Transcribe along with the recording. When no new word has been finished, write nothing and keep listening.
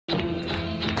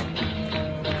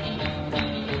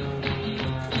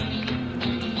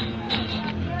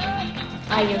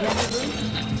Are you ready, Boots?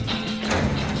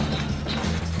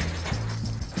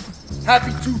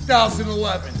 Happy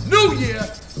 2011. New Year,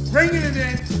 bringing it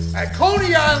in at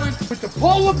Coney Island with the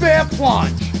polar bear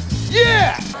plunge.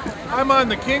 Yeah! I'm on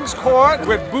the King's Court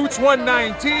with Boots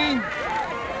 119.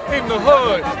 In the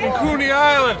hood, in Coney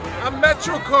Island, a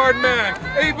MetroCard man,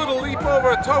 able to leap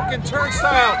over a token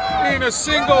turnstile in a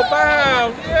single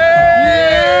bound.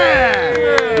 Yeah!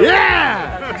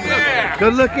 Yeah! Yeah!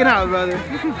 Good looking out, brother.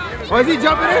 Oh, is he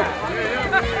jumping in?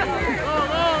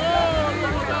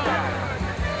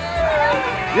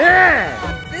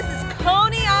 Yeah! This is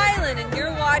Coney Island, and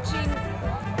you're watching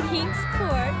King's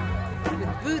Court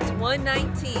with Boots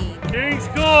 119. King's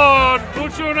Court,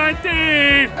 Boots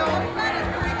 119.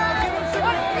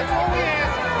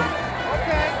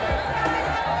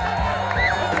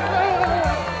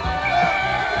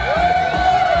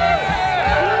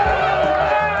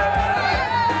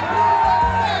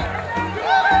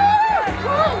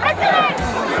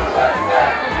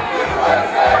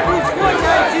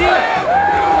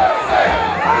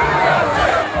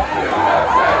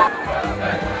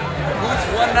 Boots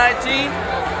 119?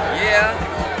 Yeah.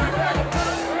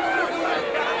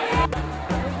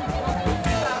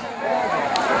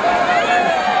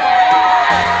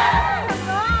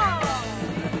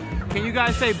 Can you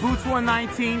guys say Boots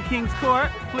 119 King's Court,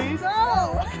 please?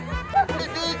 No!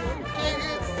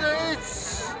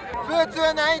 It's Boots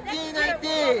 119.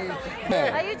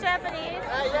 Are you Japanese?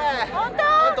 Yeah.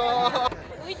 Honto?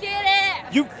 We did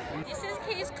it! You. This is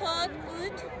King's Court,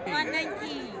 Boots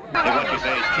 119. If what you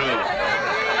say is true,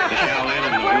 the Shaolin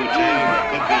and the Wu-Tang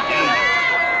could be dangerous.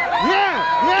 Yeah!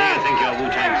 Do you Yeah! think your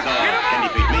Wu-Tang sword can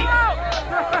defeat me?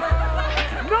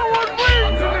 No one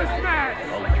wins in this match.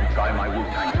 I'll let you try my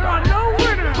Wu-Tang There are no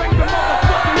winners.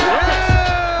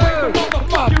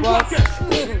 Come on, boss.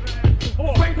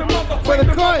 For the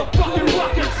court!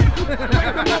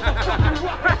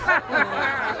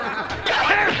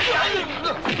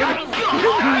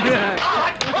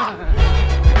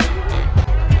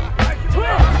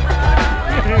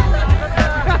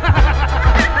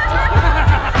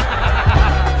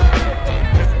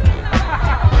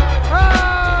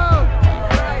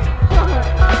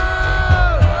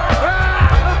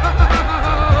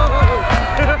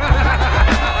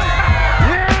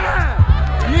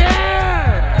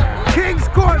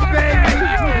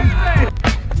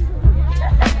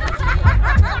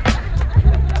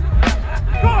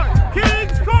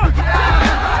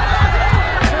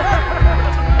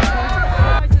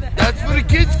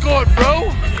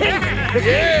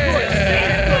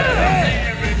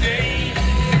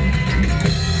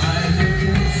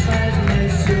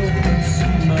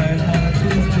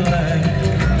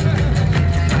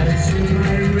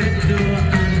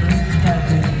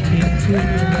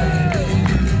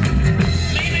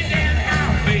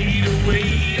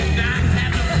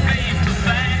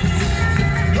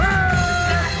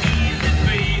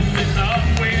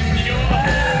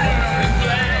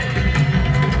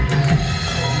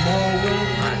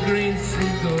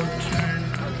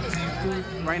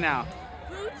 Right now.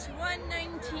 Boots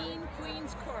 119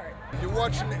 Queen's Court. You're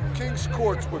watching King's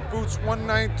Courts with Boots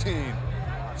 119.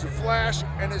 It's a Flash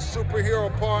and his superhero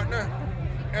partner,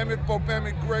 Emmett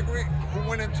Bobemmy Gregory, who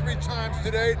went in 3 times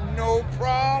today. No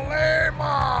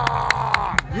problema!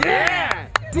 Yeah!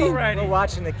 We're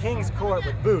watching the King's Court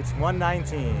with Boots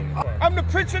 119. I'm the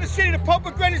Prince of the City, the Pope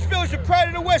of Greenwich Village, the Pride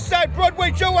of the West Side,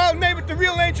 Broadway Joe, I'll name it, the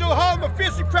real Angel of Harlem, a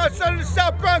fiercely proud son of the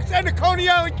South Bronx, and the Coney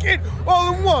Island Kid,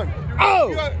 all in one.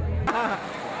 Oh!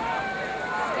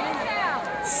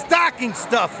 Stocking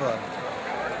stuffer.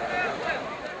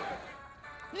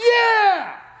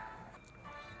 Yeah!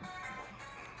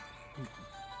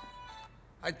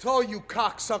 I told you,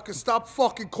 cocksucker, stop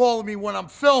fucking calling me when I'm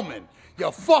filming.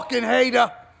 You fucking hater.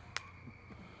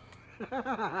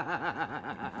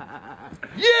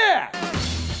 Yeah!